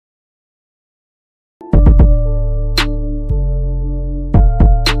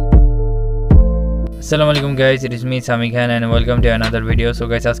Assalamu alaikum guys, it is me Shami and welcome to another video. So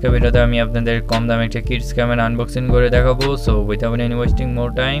guys, আজকে ভিডিওতে আমি আপনাদের কম দামে একটা কিডস ক্যামেরা আনবক্সিং করে দেখাবো। So without any wasting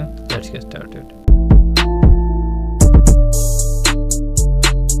more time, let's get started.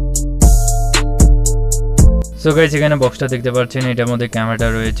 So guys, এখানে বক্সটা দেখতে পাচ্ছেন, এটার মধ্যে ক্যামেরাটা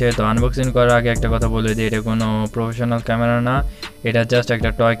রয়েছে। তো আনবক্সিং করার আগে একটা কথা বলে দিই, এটা কোনো প্রফেশনাল ক্যামেরা না, এটা জাস্ট একটা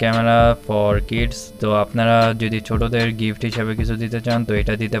টয় ক্যামেরা ফর কিডস। তো আপনারা যদি ছোটদের গিফট হিসেবে কিছু দিতে চান তো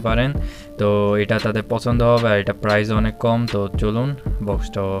এটা দিতে পারেন। তো এটা তাদের পছন্দ হবে আর এটা প্রাইস অনেক কম। তো চলুন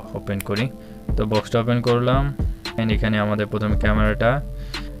বক্সটা ওপেন করি। তো বক্সটা ওপেন করলাম, এখানে আমাদের প্রথমে ক্যামেরাটা,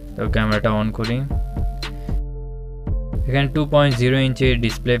 তো ক্যামেরাটা অন করি। এখানে 2.0 ইঞ্চির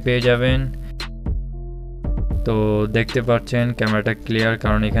ডিসপ্লে পেয়ে যাবেন। তো দেখতে পাচ্ছেন ক্যামেরাটা ক্লিয়ার,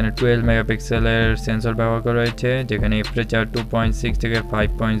 কারণ এখানে 12 মেগাপিক্সেলের সেন্সর ব্যবহার করা হয়েছে, যেখানে অ্যাপারচার 2.6 থেকে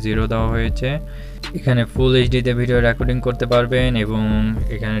 5.0 দেওয়া হয়েছে। এখানে ফুল এইচডিতে ভিডিও রেকর্ডিং করতে পারবেন এবং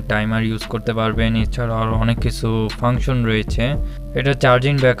এখানে টাইমার ইউজ করতে পারবেন। এছাড়াও আরও অনেক কিছু ফাংশন রয়েছে। এটা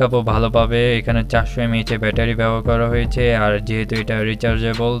চার্জিং ব্যাকআপও ভালো পাবে। এখানে 400 mAh ব্যাটারি ব্যবহার করা হয়েছে, আর যেহেতু এটা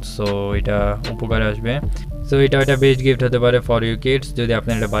রিচার্জেবল সো এটা উপকারে আসবে। সো এটা একটা বেস্ট গিফট হতে পারে ফর ইউ কিডস। যদি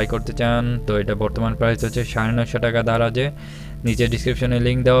আপনি এটা বাই করতে চান তো এটা বর্তমান প্রাইস হচ্ছে 950 টাকা দাঁড়াচ্ছে। নিচে ডিসক্রিপশনে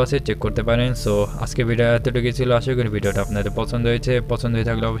লিঙ্ক দেওয়া আছে, চেক করতে পারেন। সো আজকে ভিডিও এতটুকু ছিল। আশা করি ভিডিওটা আপনাদের পছন্দ হয়েছে। পছন্দ হয়ে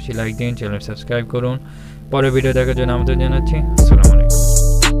থাকলে অবশ্যই লাইক দিন, চ্যানেল সাবস্ক্রাইব করুন। পরে ভিডিও দেখার জন্য আমন্ত্রণ জানাচ্ছি।